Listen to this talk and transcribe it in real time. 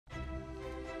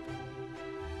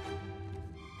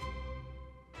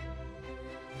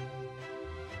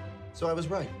So I was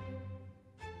right.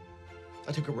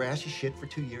 I took a rash of shit for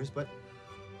 2 years, but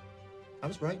I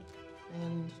was right.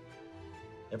 And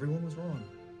everyone was wrong.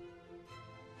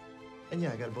 And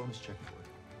yeah, I got a bonus check for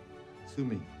it. Sue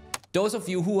me. Those of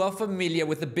you who are familiar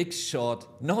with The Big Short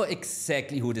know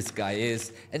exactly who this guy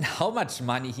is and how much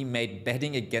money he made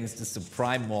betting against the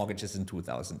subprime mortgages in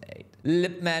 2008.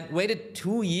 Lipman waited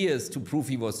 2 years to prove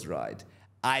he was right.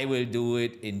 I will do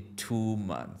it in 2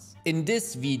 months. In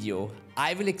this video,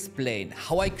 I will explain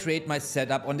how I create my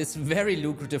setup on this very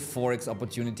lucrative Forex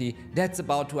opportunity that's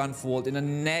about to unfold in the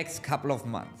next couple of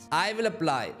months. I will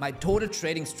apply my total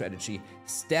trading strategy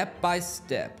step by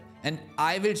step, and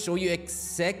I will show you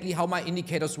exactly how my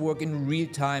indicators work in real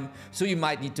time, so you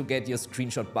might need to get your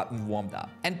screenshot button warmed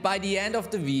up. And by the end of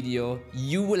the video,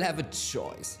 you will have a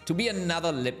choice to be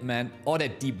another Lipman or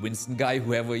that Deep Winston guy,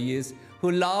 whoever he is,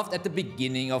 who laughed at the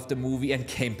beginning of the movie and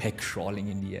came back crawling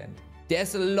in the end.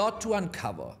 There's a lot to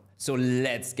uncover, so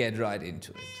let's get right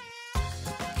into it.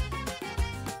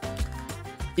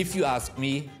 If you ask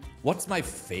me, what's my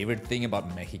favorite thing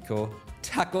about Mexico?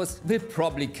 Tacos will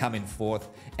probably come in fourth,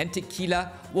 and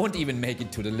tequila won't even make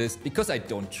it to the list because I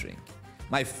don't drink.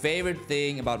 My favorite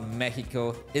thing about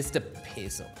Mexico is the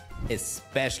peso,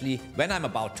 especially when I'm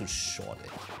about to short it.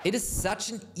 It is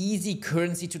such an easy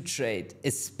currency to trade,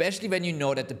 especially when you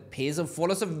know that the peso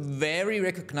follows a very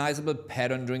recognizable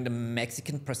pattern during the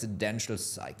Mexican presidential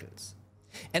cycles.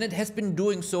 And it has been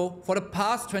doing so for the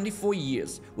past 24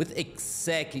 years with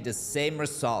exactly the same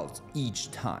results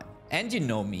each time. And you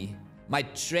know me. My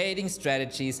trading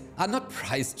strategies are not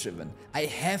price driven. I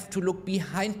have to look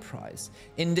behind price.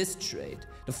 In this trade,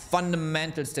 the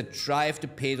fundamentals that drive the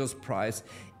peso's price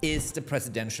is the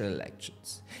presidential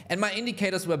elections. And my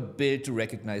indicators were built to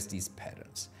recognize these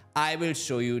patterns. I will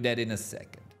show you that in a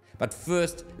second. But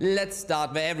first, let's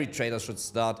start where every trader should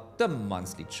start, the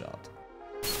monthly chart.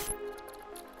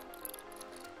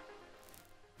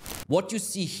 What you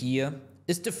see here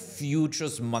is the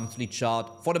futures monthly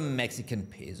chart for the Mexican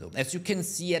peso, as you can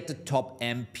see at the top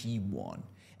MP1.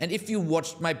 And if you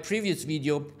watched my previous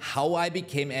video, how I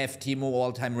became FTMO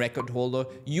all-time record holder,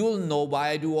 you'll know why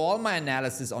I do all my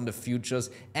analysis on the futures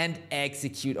and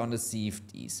execute on the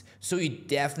CFDs. So you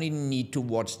definitely need to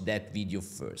watch that video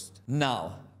first.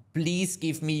 Now, please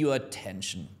give me your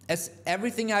attention, as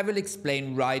everything I will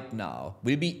explain right now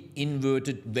will be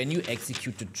inverted when you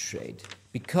execute the trade.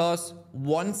 Because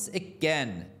once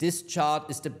again, this chart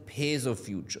is the peso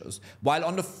futures, while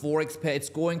on the Forex pair it's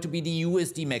going to be the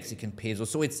USD Mexican peso,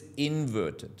 so it's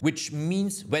inverted. Which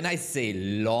means when I say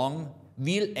long,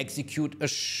 we'll execute a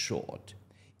short.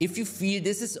 If you feel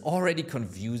this is already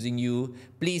confusing you,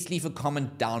 please leave a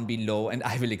comment down below and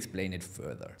I will explain it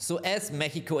further. So as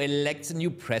Mexico elects a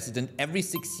new president every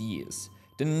 6 years,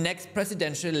 the next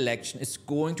presidential election is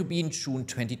going to be in June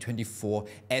 2024,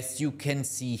 as you can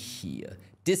see here.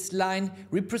 This line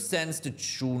represents the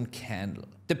June candle.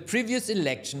 The previous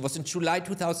election was in July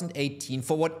 2018.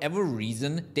 For whatever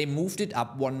reason, they moved it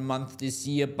up 1 month this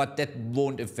year, but that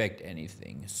won't affect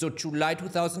anything. So July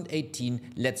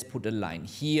 2018, let's put a line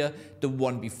here. The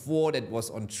one before that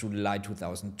was on July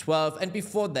 2012, and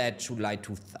before that, July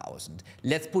 2000.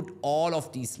 Let's put all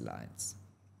of these lines.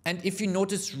 And if you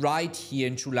notice right here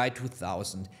in July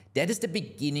 2000, that is the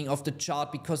beginning of the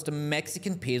chart because the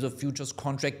Mexican peso futures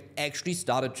contract actually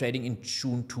started trading in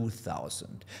June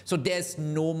 2000. So there's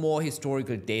no more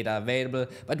historical data available,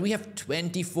 but we have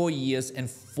 24 years and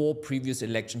 4 previous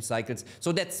election cycles,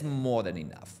 so that's more than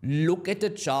enough. Look at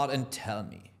the chart and tell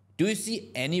me, do you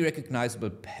see any recognizable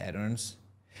patterns?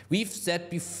 We've said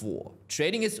before,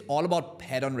 trading is all about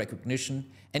pattern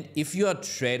recognition, and if you're a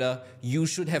trader, you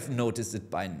should have noticed it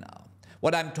by now.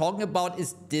 What I'm talking about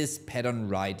is this pattern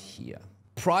right here.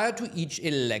 Prior to each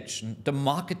election, the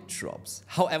market drops.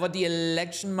 However, the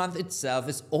election month itself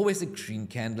is always a green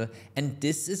candle, and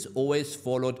this is always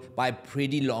followed by a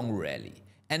pretty long rally.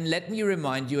 And let me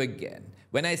remind you again,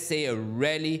 when I say a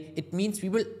rally, it means we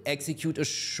will execute a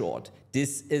short.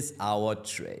 This is our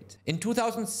trade. In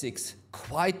 2006,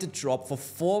 quite the drop for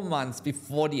 4 months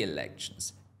before the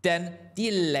elections. Then the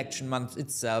election month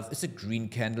itself is a green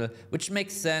candle, which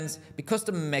makes sense because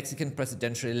the Mexican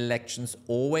presidential elections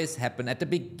always happen at the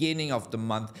beginning of the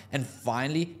month, and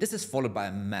finally this is followed by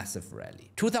a massive rally.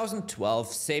 2012,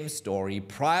 same story.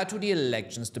 Prior to the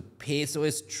elections, the peso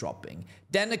is dropping.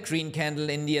 Then a green candle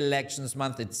in the elections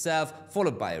month itself,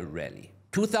 followed by a rally.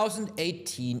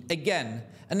 2018, again,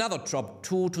 another drop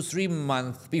 2 to 3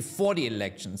 months before the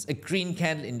elections, a green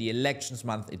candle in the elections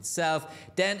month itself,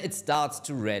 then it starts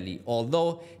to rally.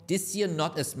 Although this year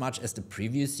not as much as the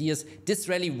previous years, this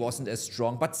rally wasn't as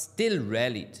strong, but still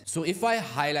rallied. So if I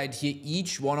highlight here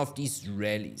each one of these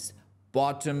rallies,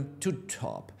 bottom to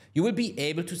top, you will be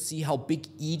able to see how big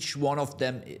each one of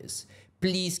them is.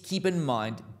 Please keep in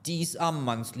mind, these are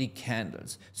monthly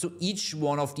candles, so each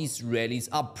one of these rallies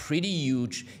are pretty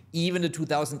huge, even the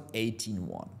 2018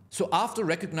 one. So after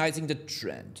recognizing the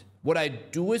trend, what I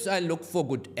do is I look for a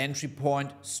good entry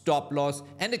point, stop loss,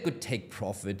 and a good take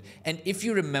profit. And if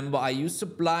you remember, I use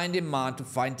supply and demand to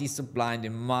find these supply and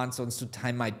demand zones to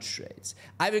time my trades.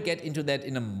 I will get into that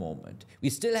in a moment. We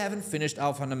still haven't finished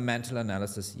our fundamental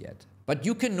analysis yet. But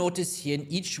you can notice here in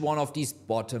each one of these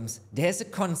bottoms, there's a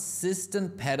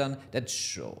consistent pattern that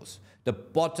shows. The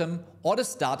bottom or the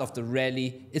start of the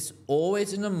rally is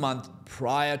always in a month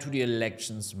prior to the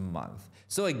elections month.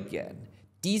 So again,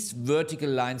 these vertical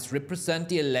lines represent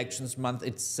the elections month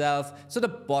itself, so the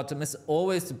bottom is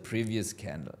always the previous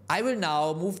candle. I will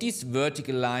now move these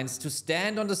vertical lines to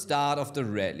stand on the start of the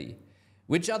rally,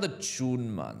 which are the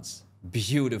June months.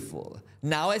 Beautiful.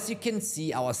 Now as you can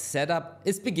see, our setup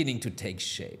is beginning to take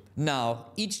shape. Now,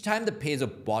 each time the peso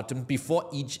bottomed before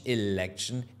each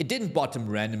election, it didn't bottom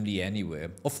randomly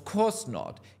anywhere. Of course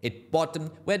not. It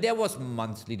bottomed where there was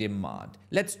monthly demand.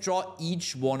 Let's draw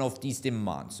each one of these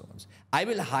demand zones. I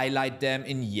will highlight them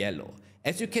in yellow.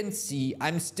 As you can see,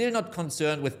 I'm still not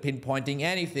concerned with pinpointing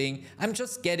anything, I'm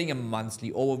just getting a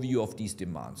monthly overview of these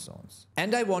demand zones.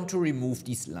 And I want to remove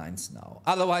these lines now,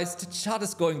 otherwise the chart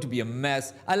is going to be a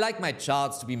mess. I like my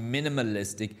charts to be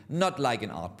minimalistic, not like an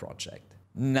art project.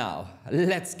 Now,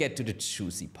 let's get to the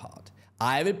juicy part.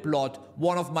 I will plot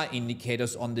one of my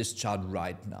indicators on this chart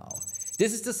right now.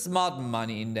 This is the smart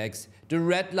money index. The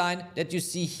red line that you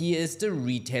see here is the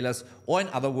retailers, or in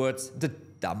other words, the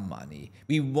dumb money.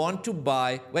 We want to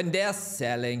buy when they are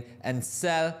selling and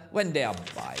sell when they are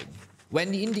buying.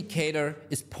 When the indicator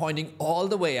is pointing all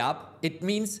the way up, it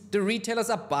means the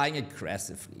retailers are buying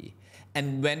aggressively.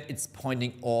 And when it's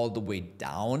pointing all the way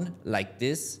down, like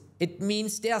this, it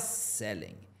means they are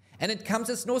selling. And it comes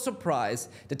as no surprise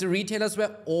that the retailers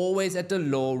were always at the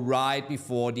low right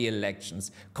before the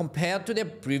elections compared to their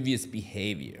previous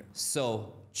behavior.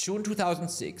 So, June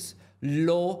 2006,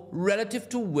 low relative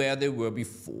to where they were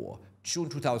before. June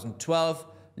 2012,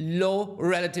 low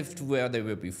relative to where they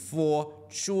were before.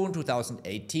 June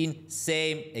 2018,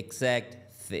 same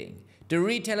exact thing. The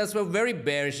retailers were very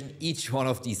bearish in each one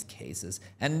of these cases,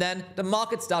 and then the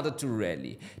market started to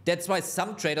rally. That's why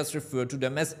some traders refer to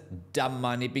them as dumb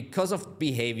money, because of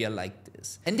behavior like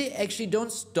this. And they actually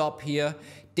don't stop here.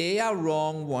 They are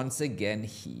wrong once again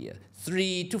here,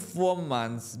 3 to 4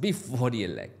 months before the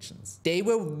elections. They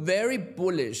were very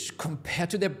bullish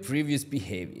compared to their previous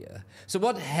behavior. So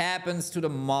what happens to the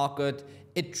market?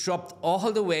 It dropped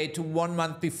all the way to 1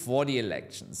 month before the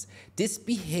elections. This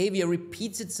behavior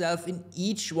repeats itself in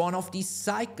each one of these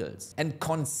cycles and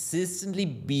consistently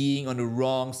being on the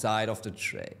wrong side of the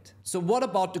trade. So what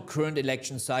about the current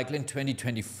election cycle in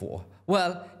 2024?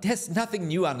 Well, there's nothing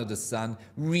new under the sun.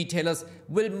 Retailers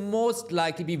will most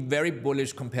likely be very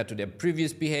bullish compared to their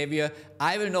previous behavior.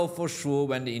 I will know for sure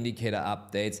when the indicator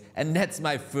updates, and that's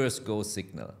my first go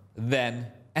signal. Then,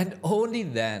 and only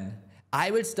then, I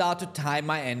will start to time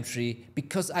my entry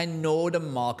because I know the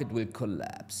market will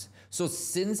collapse. So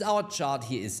since our chart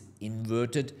here is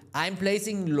inverted, I'm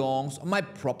placing longs on my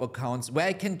prop accounts where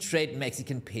I can trade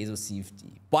Mexican peso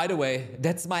CFD. By the way,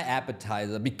 that's my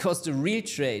appetizer, because the real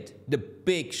trade, the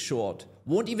big short,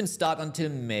 won't even start until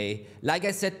May. Like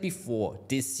I said before,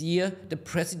 this year the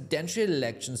presidential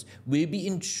elections will be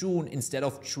in June instead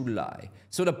of July.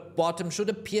 So the bottom should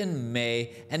appear in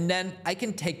May, and then I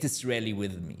can take this rally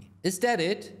with me. Is that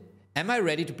it? Am I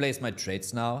ready to place my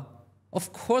trades now?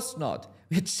 Of course not.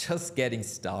 We're just getting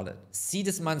started. See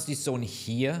this monthly zone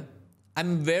here?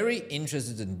 I'm very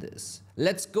interested in this.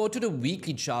 Let's go to the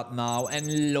weekly chart now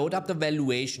and load up the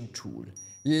valuation tool.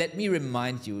 Let me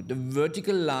remind you, the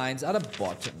vertical lines are the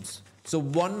bottoms. So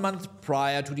 1 month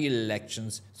prior to the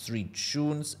elections, 3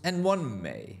 Junes and 1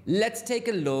 May. Let's take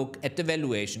a look at the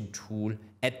valuation tool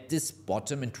at this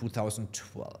bottom in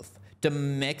 2012. The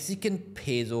Mexican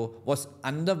peso was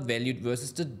undervalued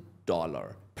versus the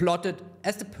dollar, plotted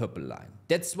as the purple line.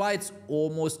 That's why it's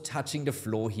almost touching the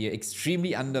floor here,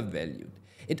 extremely undervalued.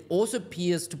 It also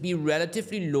appears to be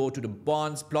relatively low to the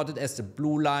bonds, plotted as the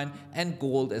blue line, and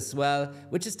gold as well,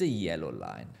 which is the yellow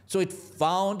line. So it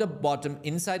found a bottom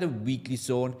inside a weekly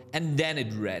zone, and then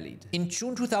it rallied. In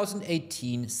June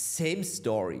 2018, same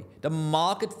story. The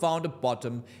market found a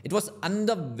bottom. It was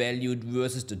undervalued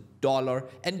versus the dollar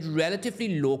and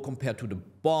relatively low compared to the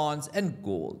bonds and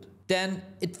gold. Then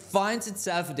it finds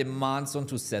itself a demand zone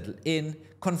to settle in,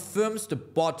 confirms the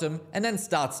bottom, and then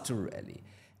starts to rally.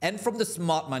 And from the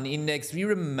smart money index, we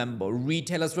remember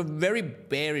retailers were very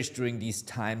bearish during these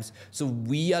times, so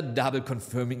we are double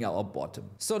confirming our bottom.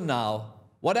 So now,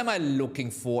 what am I looking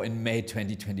for in May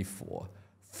 2024?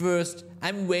 First,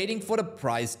 I'm waiting for the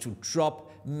price to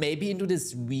drop, maybe into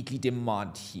this weekly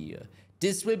demand here.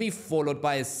 This will be followed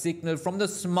by a signal from the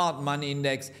smart money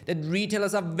index that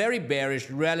retailers are very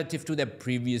bearish relative to their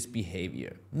previous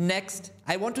behavior. Next,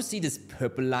 I want to see this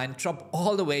purple line drop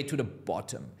all the way to the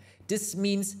bottom. This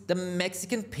means the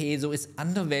Mexican peso is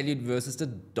undervalued versus the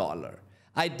dollar.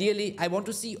 Ideally, I want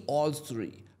to see all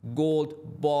three,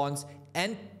 gold, bonds,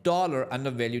 and dollar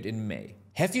undervalued in May.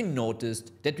 Have you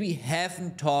noticed that we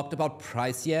haven't talked about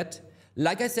price yet?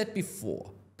 Like I said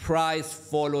before, price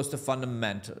follows the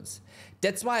fundamentals.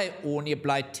 That's why I only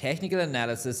apply technical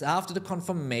analysis after the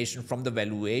confirmation from the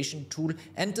valuation tool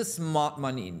and the smart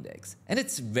money index. And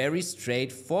it's very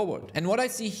straightforward. And what I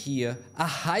see here are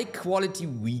high quality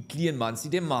weekly and monthly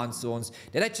demand zones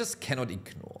that I just cannot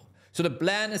ignore. So the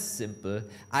plan is simple.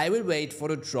 I will wait for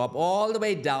the drop all the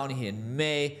way down here in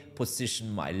May,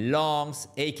 position my longs,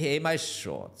 aka my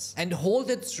shorts, and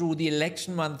hold it through the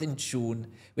election month in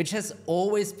June, which has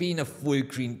always been a full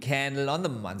green candle on the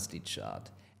monthly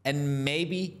chart. And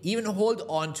maybe even hold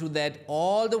on to that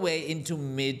all the way into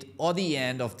mid or the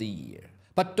end of the year.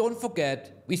 But don't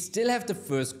forget, we still have the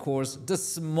first course, the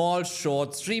small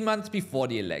short 3 months before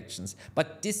the elections.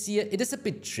 But this year it is a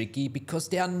bit tricky because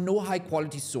there are no high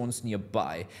quality zones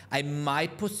nearby. I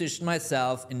might position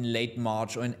myself in late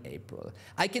March or in April.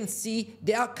 I can see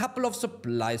there are a couple of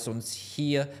supply zones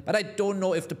here, but I don't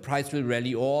know if the price will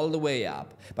rally all the way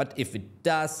up. But if it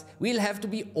does, we'll have to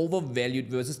be overvalued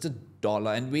versus the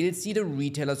dollar, and we'll see the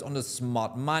retailers on the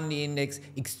smart money index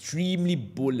extremely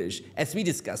bullish, as we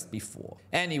discussed before.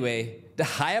 Anyway, the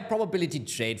higher probability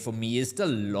trade for me is the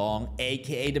long,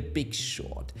 aka the big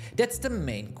short. That's the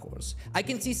main course. I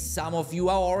can see some of you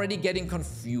are already getting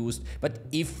confused, but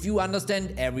if you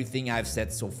understand everything I've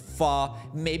said so far,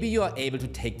 maybe you are able to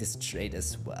take this trade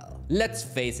as well. Let's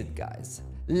face it, guys.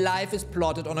 Life is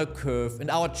plotted on a curve, and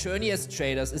our journey as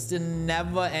traders is the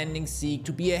never-ending seek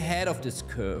to be ahead of this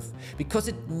curve, because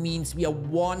it means we are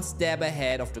one step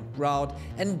ahead of the crowd,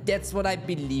 and that's what I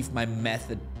believe my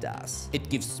method does. It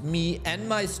gives me and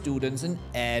my students an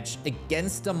edge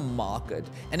against the market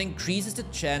and increases the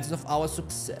chances of our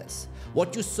success.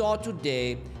 What you saw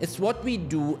today is what we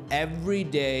do every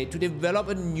day to develop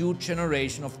a new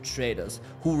generation of traders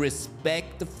who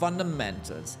respect the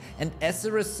fundamentals, and as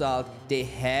a result, they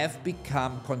have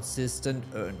become consistent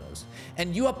earners.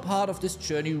 And you are part of this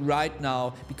journey right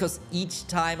now, because each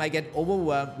time I get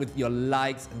overwhelmed with your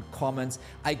likes and comments,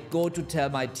 I go to tell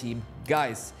my team,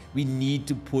 guys, we need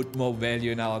to put more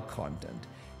value in our content.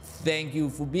 Thank you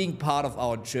for being part of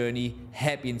our journey.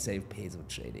 Happy and safe peso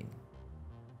trading.